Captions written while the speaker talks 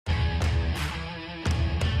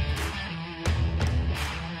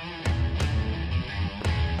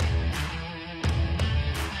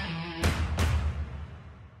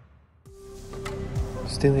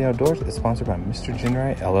Stahle Outdoors is sponsored by Mister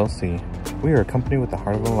Jinrai LLC. We are a company with the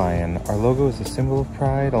heart of a lion. Our logo is a symbol of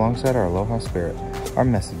pride alongside our aloha spirit. Our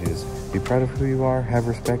message is, be proud of who you are, have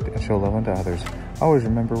respect, and show love unto others. Always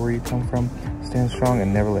remember where you come from, stand strong,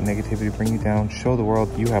 and never let negativity bring you down. Show the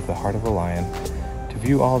world you have the heart of a lion. To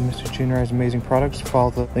view all of Mister Jinrai's amazing products,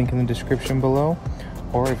 follow the link in the description below.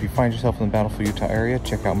 Or if you find yourself in the Battlefield, Utah area,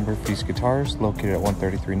 check out Murphy's Guitars, located at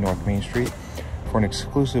 133 North Main Street. For an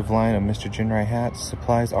exclusive line of Mister Jinrai hats,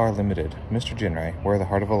 supplies are limited. Mister Jinrai, wear the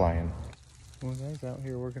heart of a lion. Well guys, out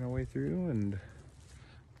here working our way through and,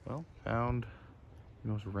 well, found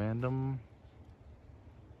the most random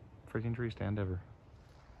freaking tree stand ever.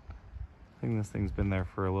 I think this thing's been there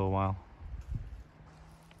for a little while.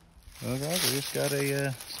 Well guys, we just got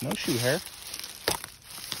a snowshoe hare.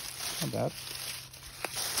 Not bad.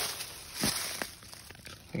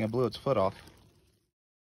 I think I blew its foot off.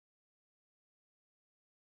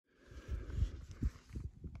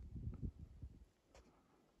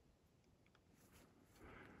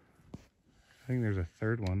 I think there's a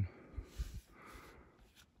third one.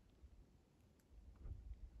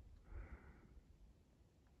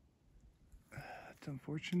 That's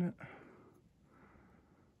unfortunate.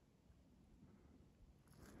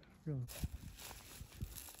 I'm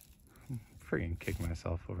freaking kick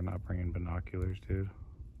myself over not bringing binoculars, dude.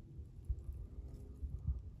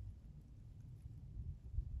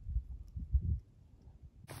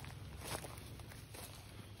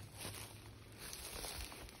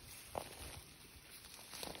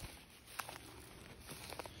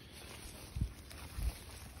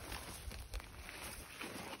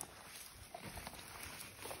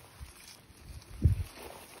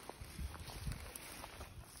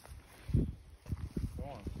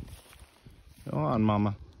 Go on,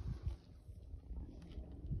 mama.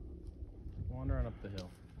 Wandering up the hill.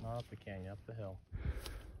 Not up the canyon, up the hill.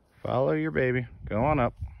 Follow your baby. Go on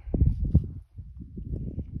up.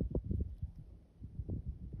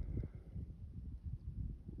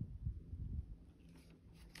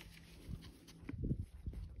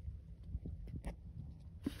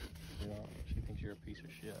 She thinks you're a piece of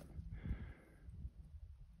shit.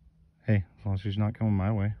 Hey, as long as she's not coming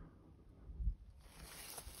my way.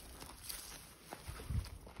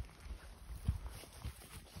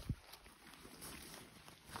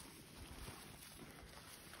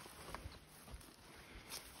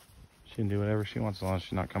 She can do whatever she wants as long as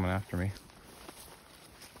she's not coming after me.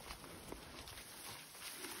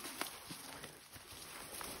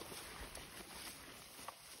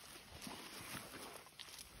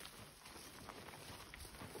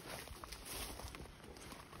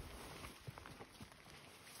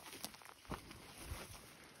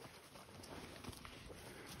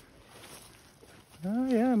 Oh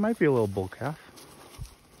yeah, it might be a little bull calf.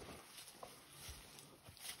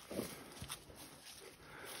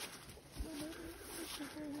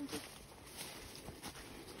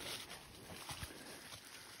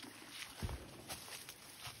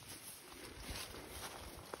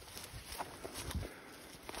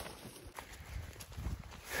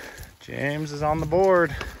 James is on the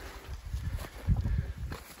board.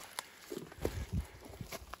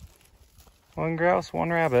 One grouse, one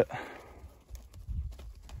rabbit.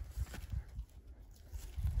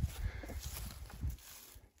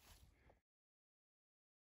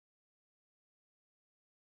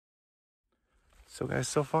 So guys,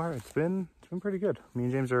 so far it's been pretty good. Me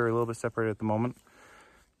and James are a little bit separated at the moment.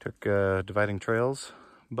 Took dividing trails,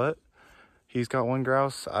 but he's got one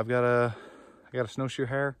grouse. I got a snowshoe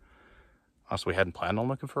hare. Honestly, we hadn't planned on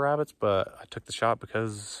looking for rabbits, but I took the shot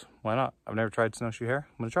because why not? I've never tried snowshoe hare.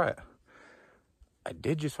 I'm gonna try it. I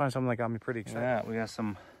did just find something that got me pretty excited. Yeah, we got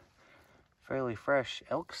some fairly fresh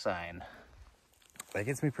elk sign. That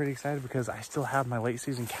gets me pretty excited because I still have my late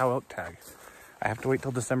season cow elk tag. I have to wait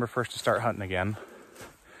till December 1st to start hunting again.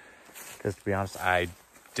 Because to be honest, I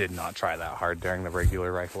did not try that hard during the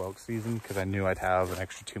regular rifle elk season because I knew I'd have an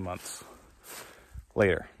extra 2 months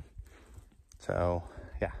later. So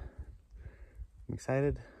yeah, I'm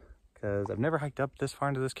excited because I've never hiked up this far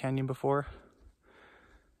into this canyon before.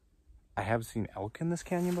 I have seen elk in this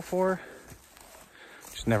canyon before,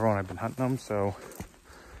 just never when I've been hunting them. So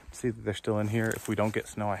see that they're still in here. If we don't get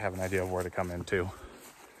snow, I have an idea of where to come in too.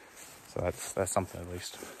 So that's something at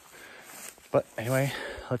least. But anyway,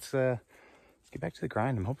 let's get back to the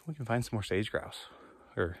grind. I'm hoping we can find some more sage grouse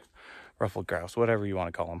or ruffled grouse, whatever you want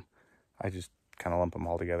to call them. I just kind of lump them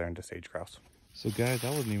all together into sage grouse. So guys, I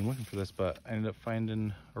wasn't even looking for this, but I ended up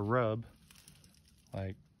finding a rub.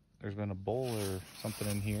 Like there's been a bull or something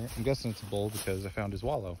in here. I'm guessing it's a bull because I found his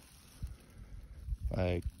wallow.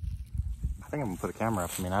 Like, I think I'm gonna put a camera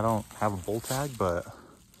up. I mean, I don't have a bull tag, but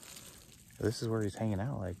This is where he's hanging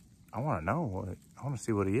out. Like, I want to know. I want to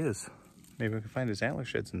see what he is. Maybe I can find his antler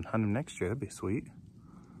sheds and hunt him next year. That'd be sweet.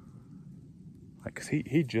 Like, cause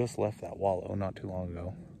he just left that wallow not too long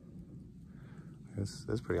ago. This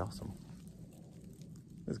is pretty awesome.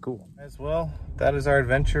 It's cool. As well, that is our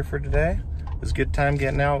adventure for today. It was a good time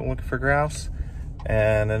getting out and looking for grouse,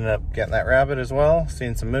 and ended up getting that rabbit as well.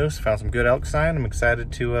 Seeing some moose, found some good elk sign. I'm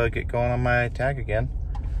excited to get going on my tag again.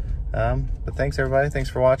 But thanks everybody. Thanks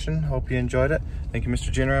for watching. Hope you enjoyed it. Thank you, Mister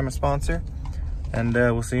Jinrai, my sponsor, and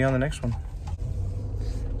we'll see you on the next one.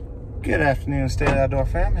 Good afternoon, Stahle Outdoor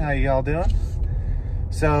fam. How y'all doing?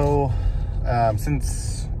 So,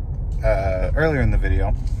 since earlier in the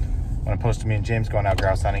video, when I posted me and James going out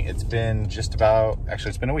grouse hunting, it's been just about, actually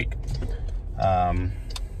it's been a week.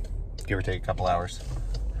 Give or take a couple hours.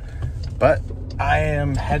 But I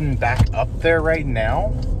am heading back up there right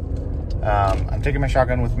now. I'm taking my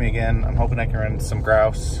shotgun with me again. I'm hoping I can run some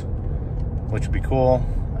grouse, which would be cool.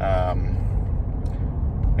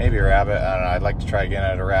 Maybe a rabbit. I don't know. I'd like to try again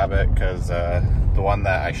at a rabbit because the one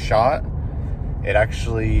that I shot, it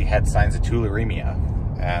actually had signs of tularemia,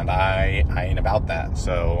 and I ain't about that,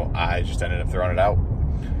 so I just ended up throwing it out.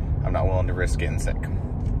 I'm not willing to risk getting sick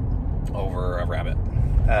over a rabbit.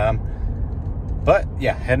 But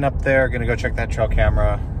yeah, heading up there, gonna go check that trail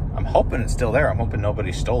camera. I'm hoping it's still there. I'm hoping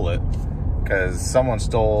nobody stole it, because someone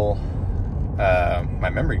stole my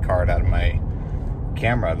memory card out of my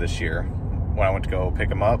camera this year. When I went to go pick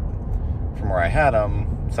them up from where I had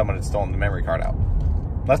them, someone had stolen the memory card out.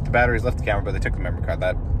 Left the batteries, left the camera, but they took the memory card.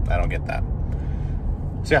 That I don't get that.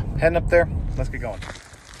 So yeah, heading up there. Let's get going.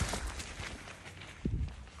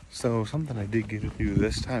 So something I did get to do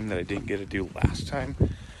this time that I didn't get to do last time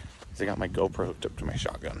is I got my GoPro hooked up to my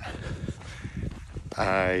shotgun.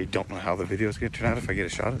 I don't know how the video is going to turn out if I get a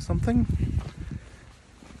shot at something,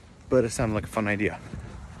 but it sounded like a fun idea.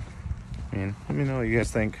 I mean, let me know what you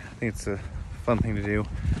guys think. I think it's a fun thing to do.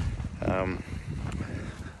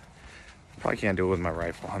 Probably can't do it with my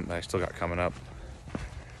rifle hunt that I still got coming up.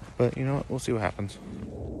 But you know what? We'll see what happens.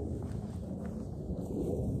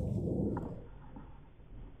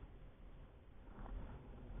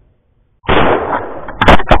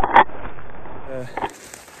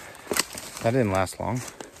 That didn't last long.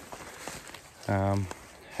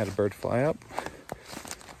 Had a bird fly up.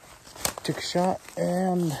 Took a shot,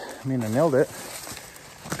 and I mean, I nailed it.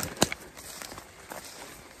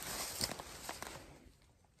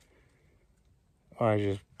 I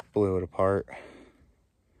just blew it apart.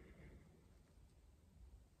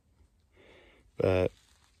 But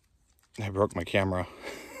I broke my camera.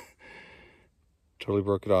 Totally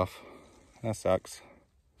broke it off. That sucks.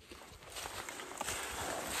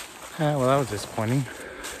 Well, that was disappointing.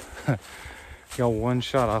 Got one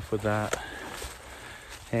shot off with that,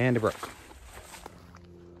 and it broke.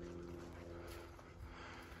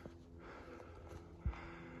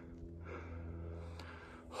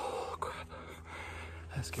 Oh crap,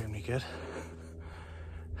 that scared me good.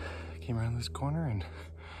 Came around this corner, and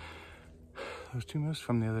those two moose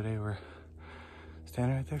from the other day were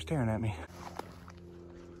standing right there staring at me.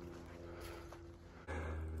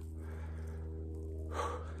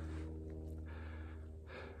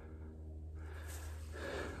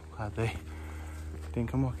 Glad they didn't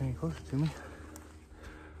come walking any closer to me.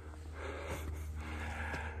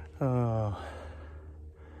 Oh,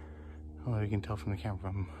 you can tell from the camera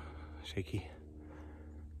I'm shaky.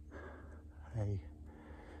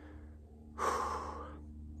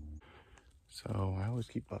 So I always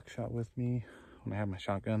keep buckshot with me when I have my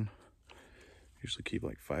shotgun. Usually keep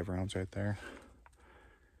like 5 rounds right there.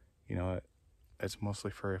 You know, it's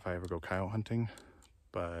mostly for if I ever go coyote hunting,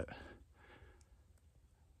 but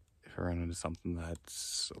if I run into something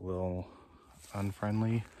that's a little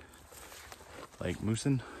unfriendly, like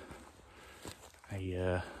moosing,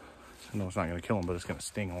 I know it's not going to kill them, but it's going to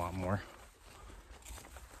sting a lot more.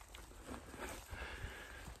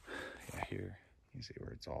 Yeah, here you see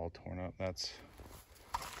where it's all torn up. That's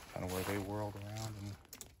kind of where they whirled around and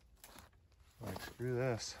like, screw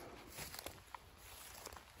this.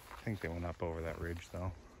 I think they went up over that ridge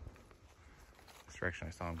though. This direction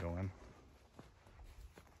I saw them go in.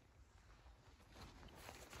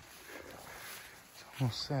 It's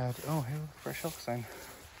almost sad. Oh, hey, look, fresh elk sign.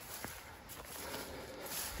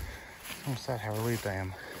 It's almost sad how relieved I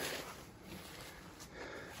am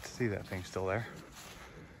to see that thing still there.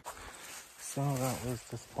 So that was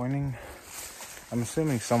disappointing. I'm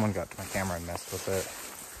assuming someone got to my camera and messed with it.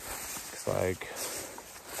 It's like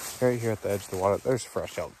right here at the edge of the water, there's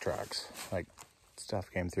fresh elk tracks. Like,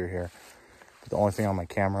 stuff came through here. But the only thing on my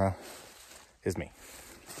camera is me.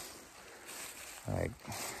 Like,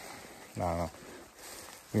 I don't know.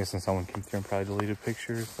 I'm guessing someone came through and probably deleted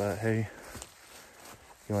pictures, but hey,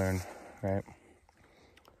 you learn, right?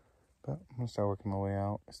 But I'm gonna start working my way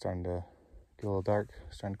out. It's starting to get a little dark,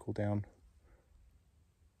 it's starting to cool down.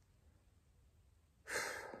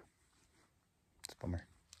 It's a bummer.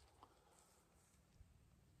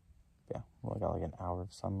 Yeah, well, I got like an hour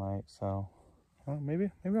of sunlight, so I don't know, maybe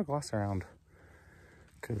I'll gloss around,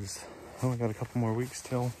 because I only got a couple more weeks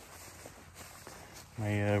till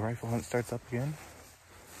my rifle hunt starts up again.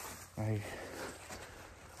 I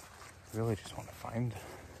really just want to find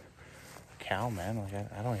a cow, man. Like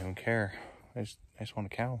I don't even care. I just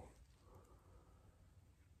want a cow.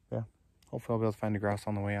 Yeah. Hopefully I'll be able to find a grouse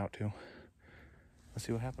on the way out too. Let's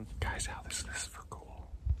see what happens. Guys, how this is for cool.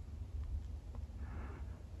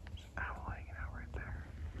 There's an owl hanging out right there.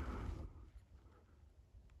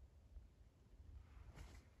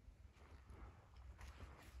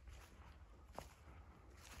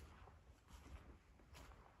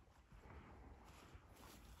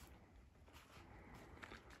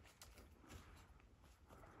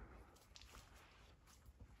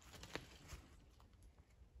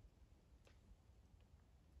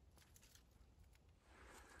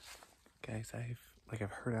 Guys, I've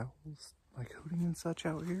heard owls like hooting and such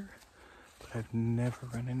out here, but I've never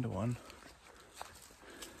run into one.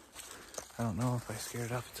 I don't know if I scared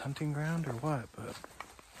it off its hunting ground or what, but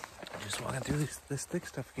I'm just walking through this thick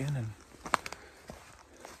stuff again, and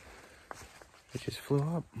it just flew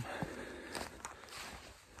up.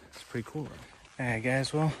 It's pretty cool though. Alright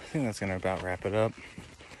guys, well, I think that's gonna about wrap it up.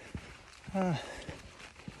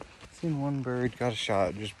 Seen one bird, got a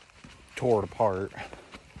shot, just tore it apart.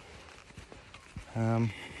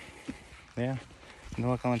 Yeah, no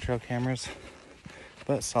luck on the trail cameras,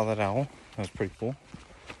 but saw that owl. That was pretty cool.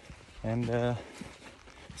 And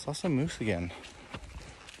saw some moose again.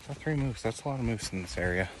 Saw 3 moose. That's a lot of moose in this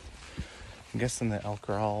area. I'm guessing the elk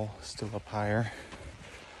are all still up higher.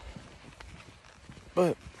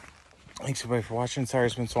 But thanks everybody for watching. Sorry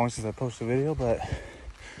it's been so long since I posted a video, but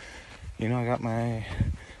you know, I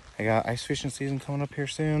got ice fishing season coming up here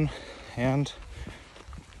soon, and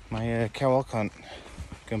my cow elk hunt.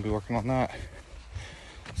 Gonna be working on that.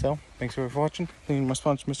 So thanks everybody for watching. Thank you to my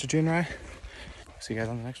sponsor, Mister Jinrai. See you guys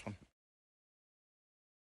on the next one.